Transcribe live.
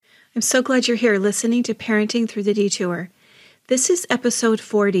I'm so glad you're here listening to Parenting Through the Detour. This is episode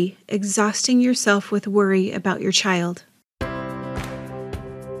 40, Exhausting Yourself with Worry About Your Child.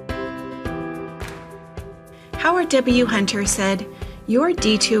 Howard W. Hunter said, "Your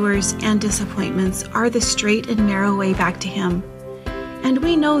detours and disappointments are the straight and narrow way back to Him. And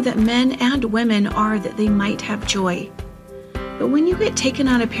we know that men and women are that they might have joy. But when you get taken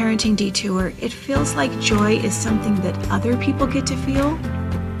on a parenting detour, it feels like joy is something that other people get to feel,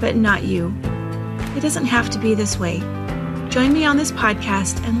 but not you. It doesn't have to be this way. Join me on this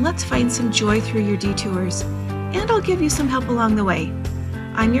podcast and let's find some joy through your detours, and I'll give you some help along the way.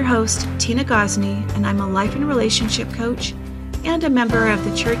 I'm your host, Tina Gosney, and I'm a life and relationship coach and a member of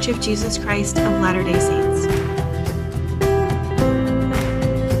the Church of Jesus Christ of Latter-day Saints.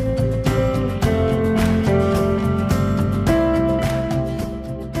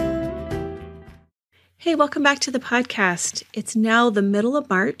 Hey, welcome back to the podcast. It's now the middle of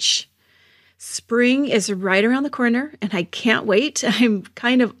March. Spring is right around the corner, and I can't wait. I'm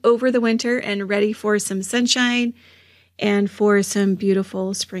kind of over the winter and ready for some sunshine and for some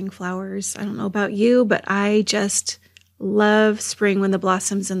beautiful spring flowers. I don't know about you, but I just love spring when the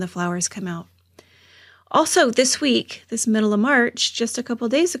blossoms and the flowers come out. Also, this week, this middle of March, just a couple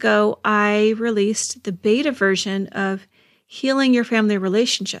days ago, I released the beta version of Healing Your Family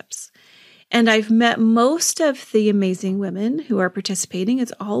Relationships. And I've met most of the amazing women who are participating.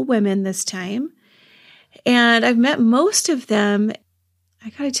 It's all women this time. And I've met most of them. I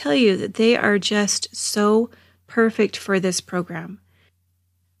got to tell you that they are just so perfect for this program.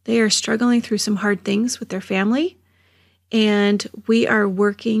 They are struggling through some hard things with their family, and we are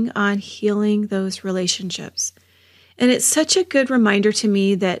working on healing those relationships. And it's such a good reminder to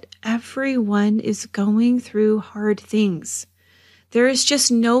me that everyone is going through hard things. There is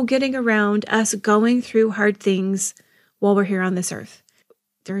just no getting around us going through hard things while we're here on this earth.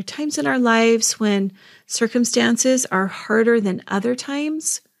 There are times in our lives when circumstances are harder than other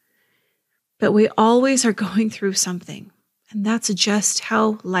times, but we always are going through something. And that's just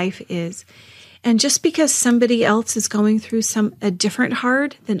how life is. And just because somebody else is going through a different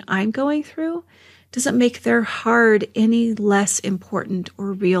hard than I'm going through doesn't make their hard any less important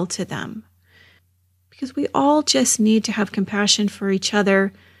or real to them. Because we all just need to have compassion for each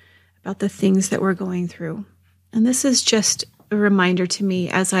other about the things that we're going through. And this is just a reminder to me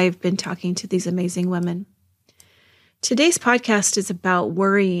as I've been talking to these amazing women. Today's podcast is about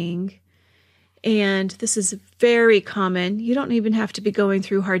worrying, and this is very common. You don't even have to be going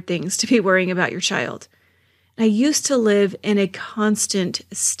through hard things to be worrying about your child. I used to live in a constant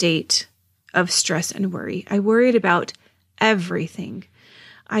state of stress and worry. I worried about everything.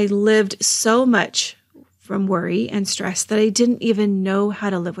 I lived so much from worry and stress that I didn't even know how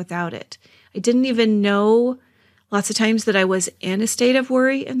to live without it. I didn't even know lots of times that I was in a state of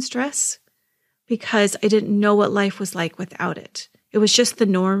worry and stress because I didn't know what life was like without it. It was just the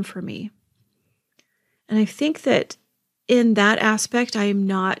norm for me. And I think that in that aspect, I am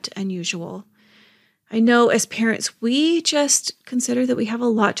not unusual. I know as parents, we just consider that we have a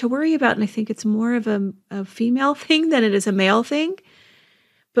lot to worry about. And I think it's more of a female thing than it is a male thing.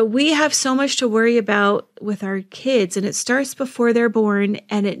 But we have so much to worry about with our kids, and it starts before they're born,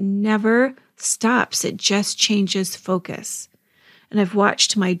 and it never stops. It just changes focus. And I've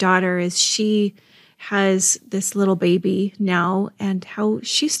watched my daughter as she has this little baby now, and how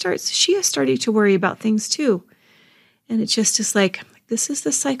she is starting to worry about things too. And it just is like, this is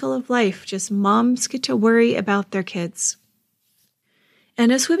the cycle of life. Just moms get to worry about their kids.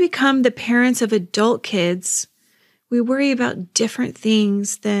 And as we become the parents of adult kids, we worry about different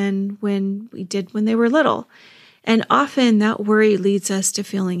things than when we did when they were little. And often that worry leads us to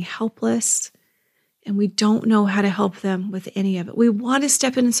feeling helpless, and we don't know how to help them with any of it. We want to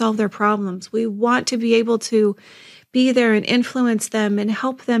step in and solve their problems. We want to be able to be there and influence them and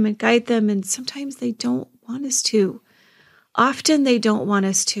help them and guide them. And sometimes they don't want us to. Often they don't want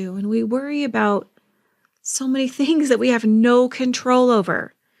us to. And we worry about so many things that we have no control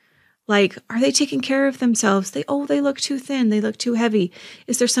over. Like, are they taking care of themselves? They look too thin. They look too heavy.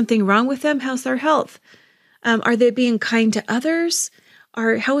 Is there something wrong with them? How's their health? Are they being kind to others?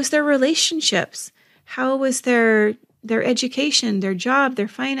 How is their relationships? How is their education, their job, their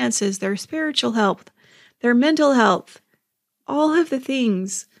finances, their spiritual health, their mental health? All of the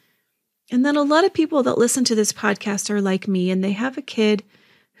things. And then a lot of people that listen to this podcast are like me, and they have a kid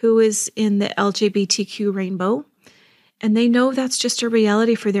who is in the LGBTQ rainbow. And they know that's just a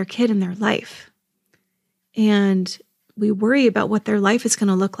reality for their kid in their life. And we worry about what their life is going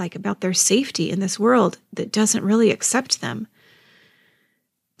to look like, about their safety in this world that doesn't really accept them.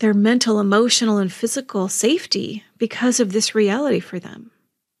 Their mental, emotional, and physical safety because of this reality for them.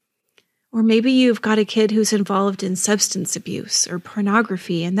 Or maybe you've got a kid who's involved in substance abuse or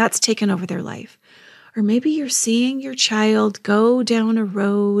pornography, and that's taken over their life. Or maybe you're seeing your child go down a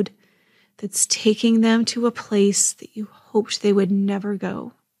road that's taking them to a place that you hoped they would never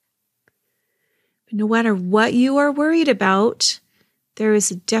go. But no matter what you are worried about, there is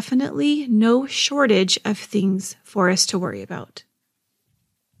definitely no shortage of things for us to worry about.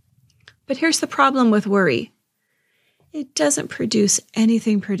 But here's the problem with worry. It doesn't produce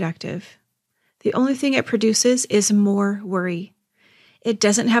anything productive. The only thing it produces is more worry. It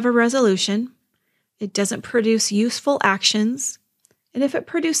doesn't have a resolution. It doesn't produce useful actions. And if it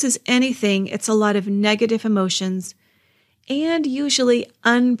produces anything, it's a lot of negative emotions and usually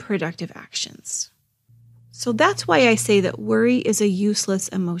unproductive actions. So that's why I say that worry is a useless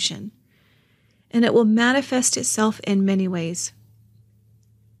emotion, and it will manifest itself in many ways.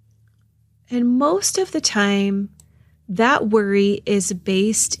 And most of the time, that worry is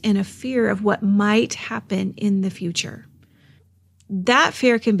based in a fear of what might happen in the future. That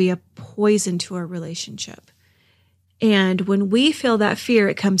fear can be a poison to our relationship. And when we feel that fear,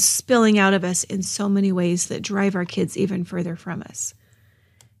 it comes spilling out of us in so many ways that drive our kids even further from us.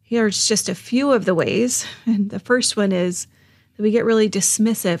 Here's just a few of the ways. And the first one is that we get really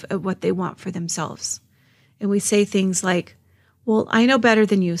dismissive of what they want for themselves. And we say things like, well, I know better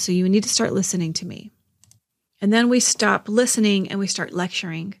than you, so you need to start listening to me. And then we stop listening and we start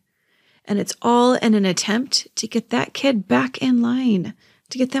lecturing. And it's all in an attempt to get that kid back in line,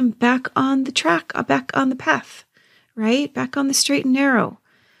 to get them back on the track, back on the path, right? Back on the straight and narrow,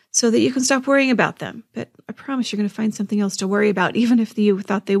 so that you can stop worrying about them. But I promise you're going to find something else to worry about, even if you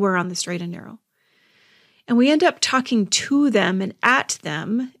thought they were on the straight and narrow. And we end up talking to them and at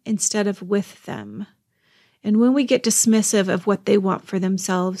them instead of with them. And when we get dismissive of what they want for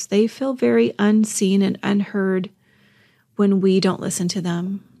themselves, they feel very unseen and unheard when we don't listen to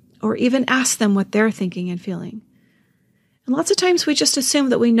them or even ask them what they're thinking and feeling. And lots of times we just assume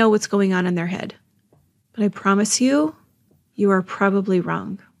that we know what's going on in their head. But I promise you, you are probably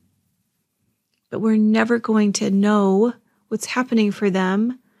wrong. But we're never going to know what's happening for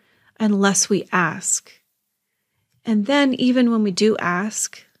them unless we ask. And then even when we do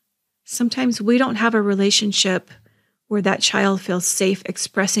ask, sometimes we don't have a relationship where that child feels safe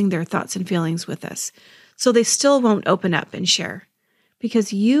expressing their thoughts and feelings with us. So they still won't open up and share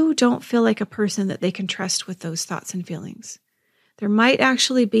because you don't feel like a person that they can trust with those thoughts and feelings. There might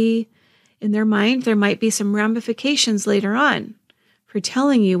actually be, in their mind, there might be some ramifications later on for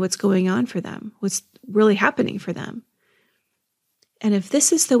telling you what's going on for them, what's really happening for them. And if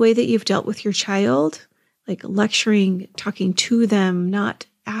this is the way that you've dealt with your child, like lecturing, talking to them, not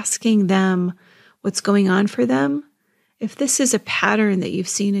asking them what's going on for them, if this is a pattern that you've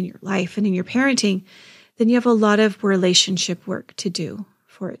seen in your life and in your parenting, then you have a lot of relationship work to do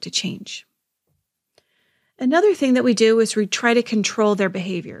for it to change. Another thing that we do is we try to control their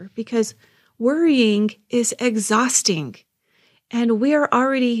behavior because worrying is exhausting. And we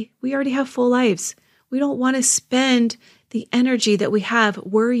already have full lives. We don't want to spend the energy that we have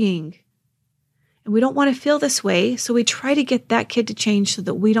worrying. And we don't want to feel this way, so we try to get that kid to change so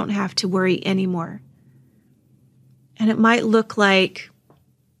that we don't have to worry anymore. And it might look like,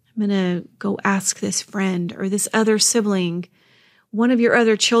 I'm going to go ask this friend or this other sibling, one of your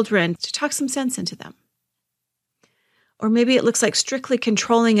other children, to talk some sense into them. Or maybe it looks like strictly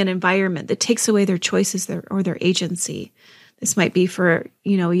controlling an environment that takes away their choices or their agency. This might be for, a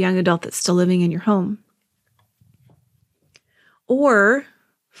young adult that's still living in your home. Or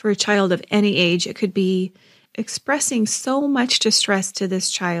for a child of any age, it could be expressing so much distress to this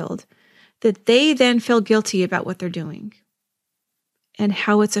child that they then feel guilty about what they're doing and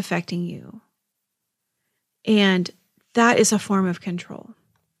how it's affecting you. And that is a form of control,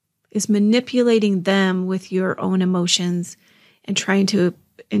 is manipulating them with your own emotions and trying to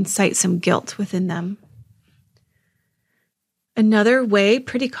incite some guilt within them. Another way,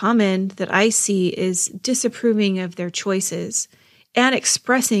 pretty common, that I see is disapproving of their choices and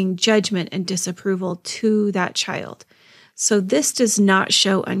expressing judgment and disapproval to that child. So this does not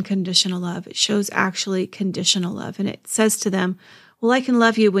show unconditional love. It shows actually conditional love. And it says to them, well, I can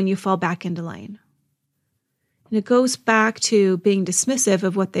love you when you fall back into line. And it goes back to being dismissive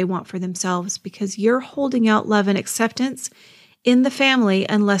of what they want for themselves because you're holding out love and acceptance in the family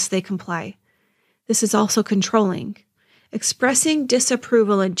unless they comply. This is also controlling. Expressing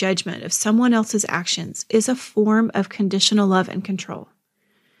disapproval and judgment of someone else's actions is a form of conditional love and control.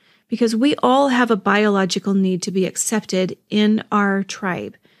 Because we all have a biological need to be accepted in our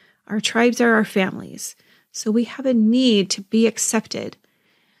tribe. Our tribes are our families. So we have a need to be accepted.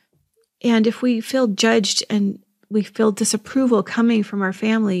 And if we feel judged and we feel disapproval coming from our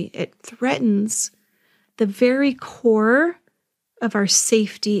family, it threatens the very core of our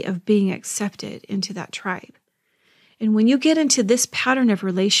safety of being accepted into that tribe. And when you get into this pattern of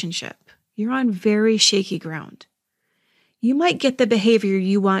relationship, you're on very shaky ground. You might get the behavior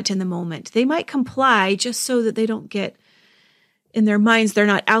you want in the moment. They might comply just so that they don't get, in their minds, they're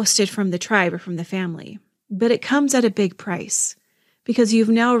not ousted from the tribe or from the family. But it comes at a big price because you've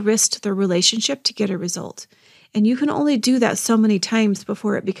now risked the relationship to get a result. And you can only do that so many times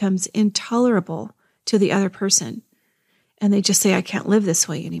before it becomes intolerable to the other person. And they just say, I can't live this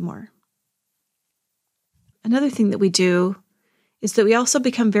way anymore. Another thing that we do is that we also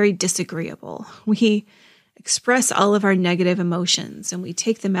become very disagreeable. We express all of our negative emotions and we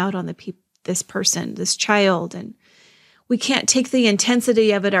take them out on this person, this child, and we can't take the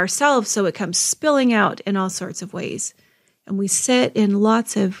intensity of it ourselves, so it comes spilling out in all sorts of ways. And we sit in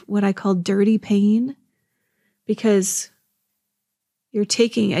lots of what I call dirty pain because you're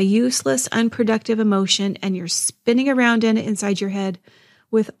taking a useless, unproductive emotion and you're spinning around in it inside your head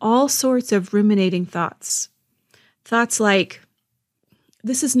with all sorts of ruminating thoughts. Thoughts like,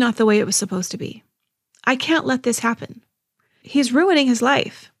 this is not the way it was supposed to be. I can't let this happen. He's ruining his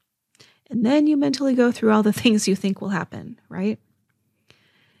life. And then you mentally go through all the things you think will happen, right?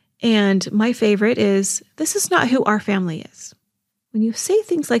 And my favorite is, this is not who our family is. When you say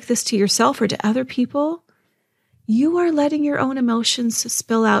things like this to yourself or to other people, you are letting your own emotions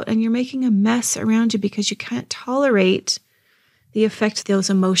spill out and you're making a mess around you because you can't tolerate the effect those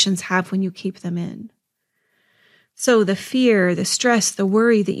emotions have when you keep them in. So the fear, the stress, the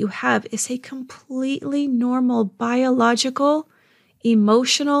worry that you have is a completely normal biological,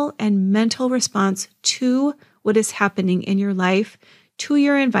 emotional, and mental response to what is happening in your life, to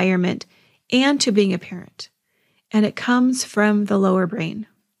your environment, and to being a parent. And it comes from the lower brain.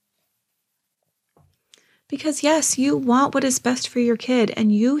 Because yes, you want what is best for your kid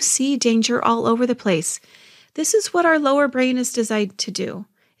and you see danger all over the place. This is what our lower brain is designed to do.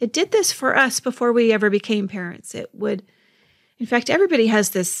 It did this for us before we ever became parents. In fact, everybody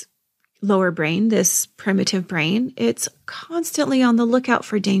has this lower brain, this primitive brain. It's constantly on the lookout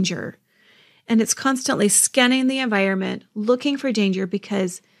for danger. And it's constantly scanning the environment, looking for danger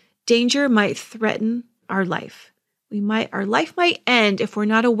because danger might threaten our life. Our life might end if we're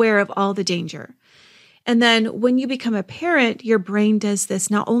not aware of all the danger. And then when you become a parent, your brain does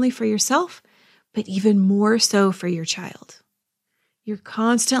this not only for yourself, but even more so for your child. You're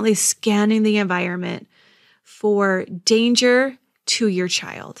constantly scanning the environment for danger to your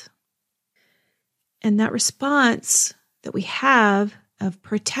child. And that response that we have of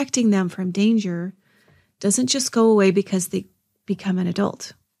protecting them from danger doesn't just go away because they become an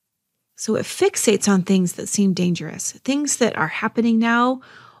adult. So it fixates on things that seem dangerous, things that are happening now,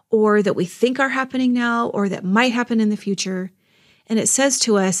 or that we think are happening now, or that might happen in the future. And it says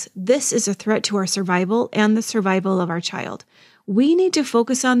to us, this is a threat to our survival and the survival of our child. We need to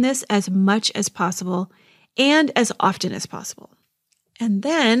focus on this as much as possible and as often as possible. And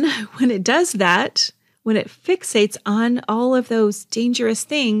then when it does that, when it fixates on all of those dangerous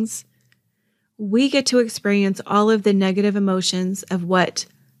things, we get to experience all of the negative emotions of what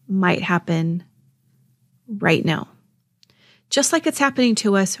might happen right now. Just like it's happening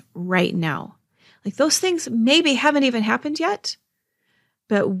to us right now. Like those things maybe haven't even happened yet,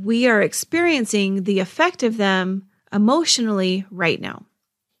 but we are experiencing the effect of them emotionally right now.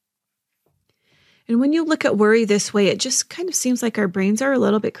 And when you look at worry this way, it just kind of seems like our brains are a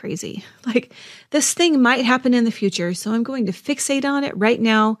little bit crazy. Like this thing might happen in the future, so I'm going to fixate on it right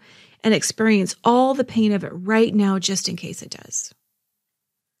now and experience all the pain of it right now just in case it does.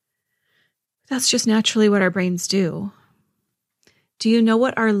 That's just naturally what our brains do. Do you know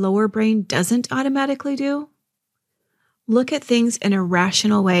what our lower brain doesn't automatically do? Look at things in a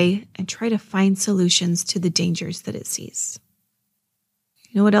rational way and try to find solutions to the dangers that it sees.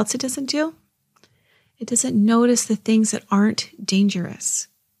 You know what else it doesn't do? It doesn't notice the things that aren't dangerous.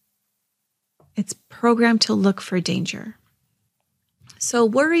 It's programmed to look for danger. So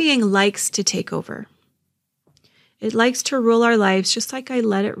worrying likes to take over. It likes to rule our lives just like I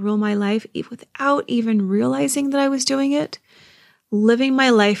let it rule my life without even realizing that I was doing it, living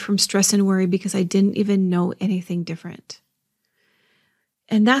my life from stress and worry because I didn't even know anything different.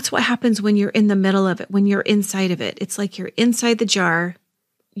 And that's what happens when you're in the middle of it, when you're inside of it. It's like you're inside the jar.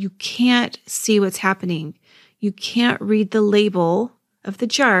 You can't see what's happening. You can't read the label of the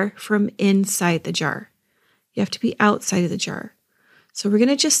jar from inside the jar. You have to be outside of the jar. So we're going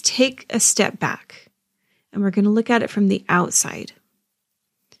to just take a step back and we're going to look at it from the outside.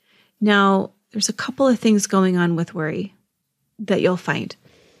 Now, there's a couple of things going on with worry that you'll find.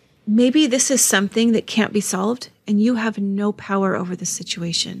 Maybe this is something that can't be solved and you have no power over the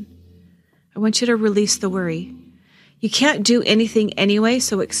situation. I want you to release the worry. You can't do anything anyway,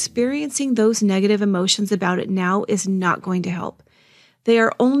 so experiencing those negative emotions about it now is not going to help. They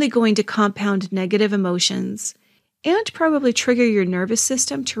are only going to compound negative emotions and probably trigger your nervous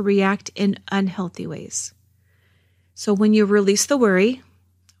system to react in unhealthy ways. So when you release the worry,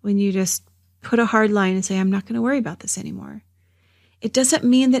 when you just put a hard line and say, I'm not going to worry about this anymore, it doesn't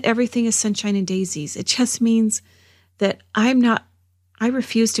mean that everything is sunshine and daisies. It just means that I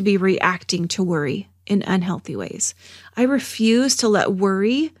refuse to be reacting to worry in unhealthy ways. I refuse to let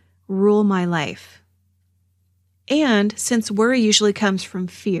worry rule my life. And since worry usually comes from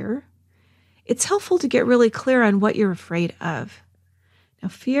fear, it's helpful to get really clear on what you're afraid of. Now,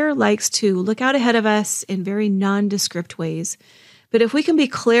 fear likes to look out ahead of us in very nondescript ways. But if we can be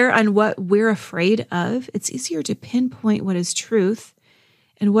clear on what we're afraid of, it's easier to pinpoint what is truth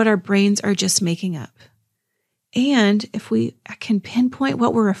and what our brains are just making up. And if we can pinpoint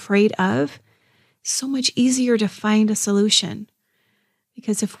what we're afraid of, it's so much easier to find a solution.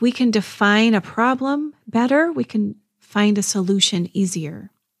 Because if we can define a problem better, we can find a solution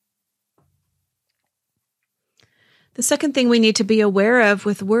easier. The second thing we need to be aware of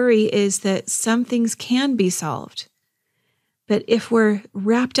with worry is that some things can be solved. But if we're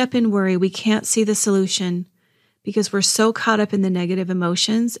wrapped up in worry, we can't see the solution because we're so caught up in the negative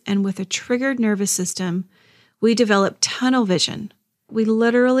emotions. And with a triggered nervous system, we develop tunnel vision. We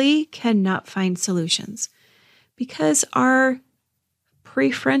literally cannot find solutions because our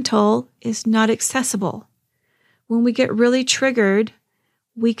prefrontal is not accessible. When we get really triggered,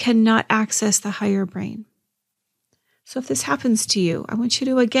 we cannot access the higher brain. So if this happens to you, I want you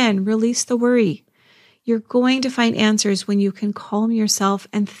to, again, release the worry. You're going to find answers when you can calm yourself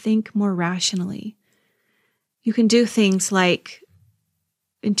and think more rationally. You can do things like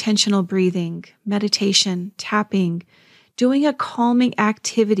intentional breathing, meditation, tapping, doing a calming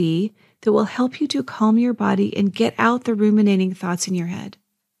activity that will help you to calm your body and get out the ruminating thoughts in your head.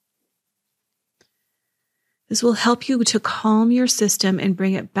 This will help you to calm your system and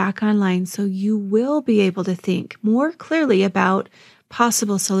bring it back online so you will be able to think more clearly about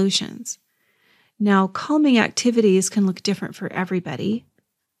possible solutions. Now, calming activities can look different for everybody.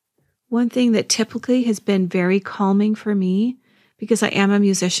 One thing that typically has been very calming for me, because I am a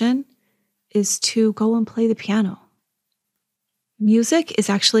musician, is to go and play the piano. Music is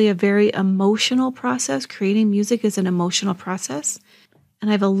actually a very emotional process. Creating music is an emotional process.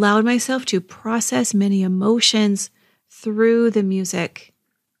 And I've allowed myself to process many emotions through the music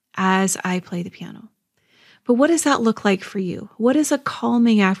as I play the piano. But what does that look like for you? What is a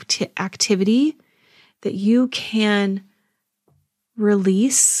calming activity that you can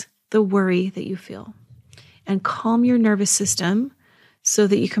release the worry that you feel and calm your nervous system so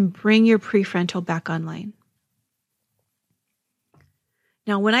that you can bring your prefrontal back online?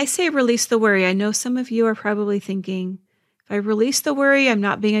 Now, when I say release the worry, I know some of you are probably thinking, if I release the worry, I'm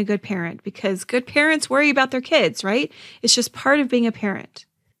not being a good parent, because good parents worry about their kids, right? It's just part of being a parent.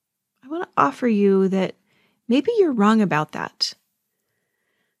 I want to offer you that maybe you're wrong about that.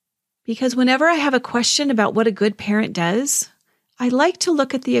 Because whenever I have a question about what a good parent does, I like to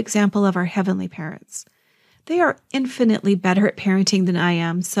look at the example of our heavenly parents. They are infinitely better at parenting than I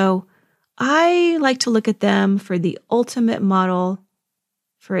am, so I like to look at them for the ultimate model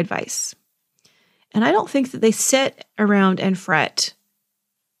for advice. And I don't think that they sit around and fret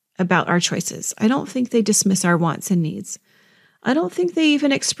about our choices. I don't think they dismiss our wants and needs. I don't think they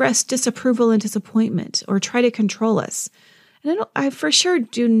even express disapproval and disappointment or try to control us. And I for sure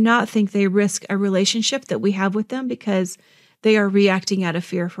do not think they risk a relationship that we have with them because they are reacting out of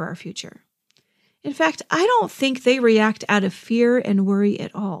fear for our future. In fact, I don't think they react out of fear and worry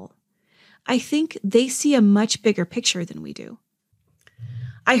at all. I think they see a much bigger picture than we do.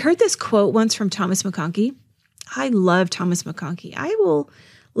 I heard this quote once from Thomas McConkie. I love Thomas McConkie. I will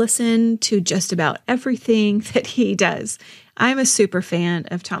listen to just about everything that he does. I'm a super fan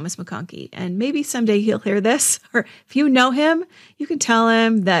of Thomas McConkie, and maybe someday he'll hear this, or if you know him, you can tell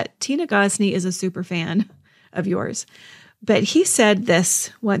him that Tina Gosney is a super fan of yours. But he said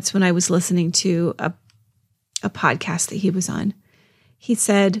this once when I was listening to a podcast that he was on. He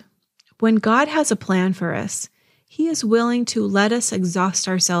said, when God has a plan for us, He is willing to let us exhaust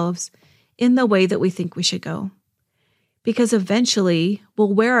ourselves in the way that we think we should go. Because eventually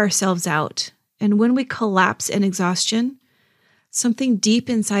we'll wear ourselves out. And when we collapse in exhaustion, something deep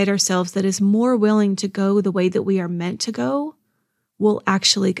inside ourselves that is more willing to go the way that we are meant to go will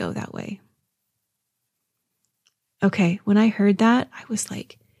actually go that way. Okay, when I heard that, I was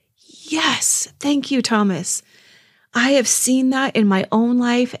like, yes, thank you, Thomas. I have seen that in my own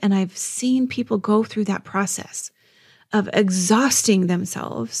life, and I've seen people go through that process of exhausting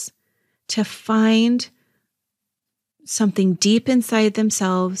themselves to find something deep inside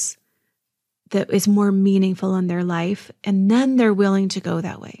themselves that is more meaningful in their life, and then they're willing to go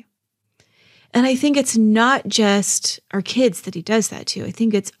that way. And I think it's not just our kids that he does that to. I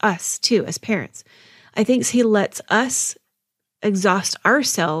think it's us too, as parents. I think he lets us exhaust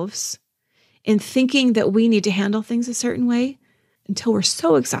ourselves in thinking that we need to handle things a certain way until we're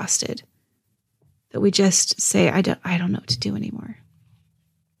so exhausted that we just say, I don't know what to do anymore.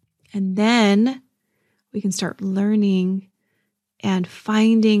 And then we can start learning and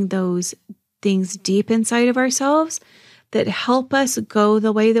finding those things deep inside of ourselves that help us go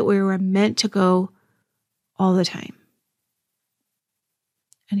the way that we were meant to go all the time.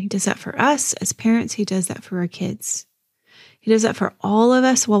 And he does that for us as parents. He does that for our kids. He does that for all of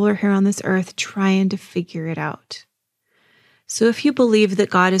us while we're here on this earth trying to figure it out. So if you believe that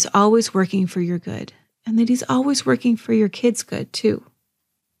God is always working for your good and that he's always working for your kids' good too,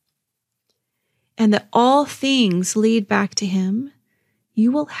 and that all things lead back to him,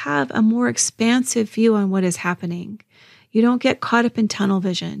 you will have a more expansive view on what is happening. You don't get caught up in tunnel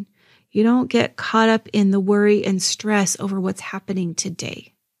vision. You don't get caught up in the worry and stress over what's happening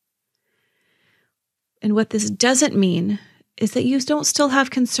today. And what this doesn't mean is that you don't still have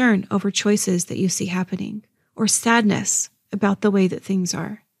concern over choices that you see happening or sadness about the way that things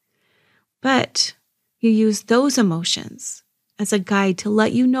are. But you use those emotions as a guide to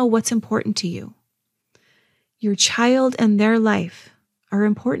let you know what's important to you. Your child and their life are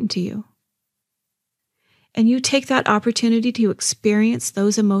important to you. And you take that opportunity to experience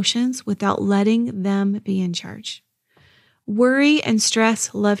those emotions without letting them be in charge. Worry and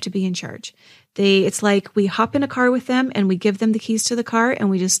stress love to be in charge. It's like we hop in a car with them and we give them the keys to the car and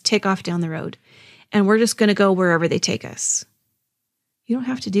we just take off down the road. And we're just going to go wherever they take us. You don't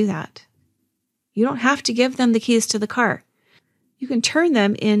have to do that. You don't have to give them the keys to the car. You can turn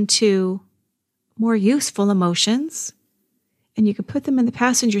them into more useful emotions, and you can put them in the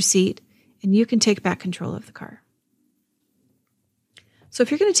passenger seat, and you can take back control of the car. So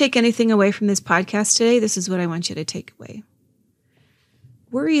if you're going to take anything away from this podcast today, this is what I want you to take away.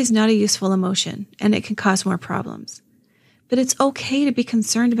 Worry is not a useful emotion, and it can cause more problems. But it's okay to be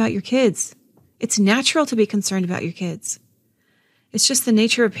concerned about your kids. It's natural to be concerned about your kids. It's just the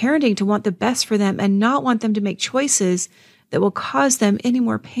nature of parenting to want the best for them and not want them to make choices that will cause them any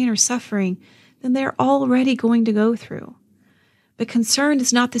more pain or suffering than they're already going to go through. But concern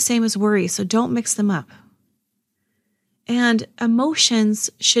is not the same as worry, so don't mix them up. And emotions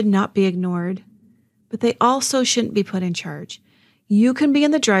should not be ignored, but they also shouldn't be put in charge. You can be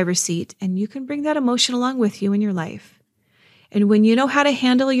in the driver's seat, and you can bring that emotion along with you in your life. And when you know how to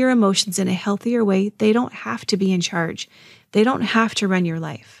handle your emotions in a healthier way, they don't have to be in charge. They don't have to run your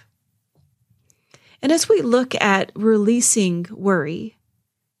life. And as we look at releasing worry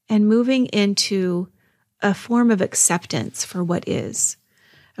and moving into a form of acceptance for what is,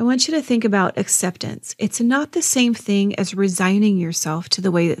 I want you to think about acceptance. It's not the same thing as resigning yourself to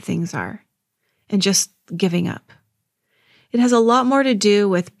the way that things are and just giving up. It has a lot more to do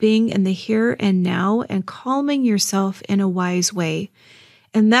with being in the here and now and calming yourself in a wise way.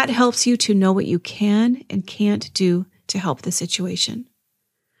 And that helps you to know what you can and can't do to help the situation.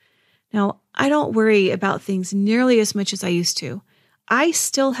 Now, I don't worry about things nearly as much as I used to. I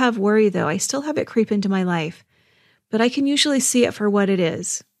still have worry, though. I still have it creep into my life, but I can usually see it for what it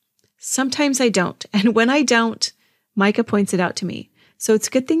is. Sometimes I don't. And when I don't, Micah points it out to me. So it's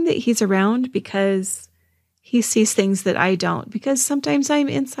a good thing that he's around because he sees things that I don't, because sometimes I'm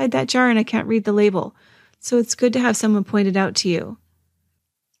inside that jar and I can't read the label. So it's good to have someone point it out to you.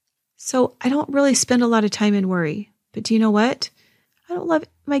 So I don't really spend a lot of time in worry. But do you know what? I don't love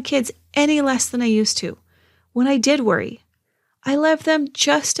my kids any less than I used to. When I did worry, I love them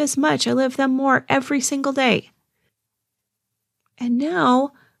just as much. I love them more every single day. And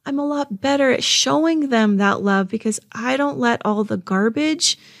now I'm a lot better at showing them that love because I don't let all the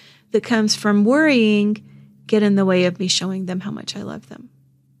garbage that comes from worrying get in the way of me showing them how much I love them.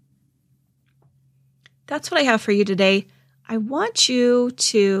 That's what I have for you today. I want you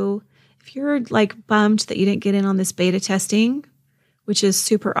to, if you're like bummed that you didn't get in on this beta testing, which is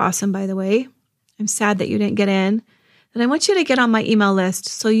super awesome, by the way, I'm sad that you didn't get in, then I want you to get on my email list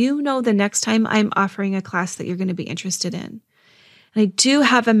so you know the next time I'm offering a class that you're going to be interested in. And I do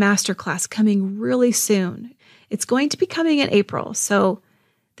have a masterclass coming really soon. It's going to be coming in April. So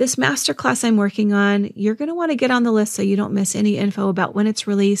this masterclass I'm working on, you're going to want to get on the list so you don't miss any info about when it's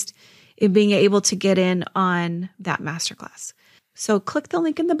released and being able to get in on that masterclass. So click the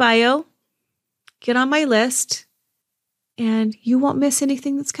link in the bio, get on my list, and you won't miss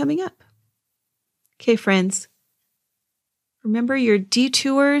anything that's coming up. Okay, friends, remember your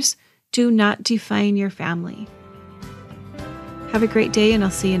detours do not define your family. Have a great day, and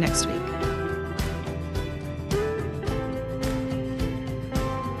I'll see you next week.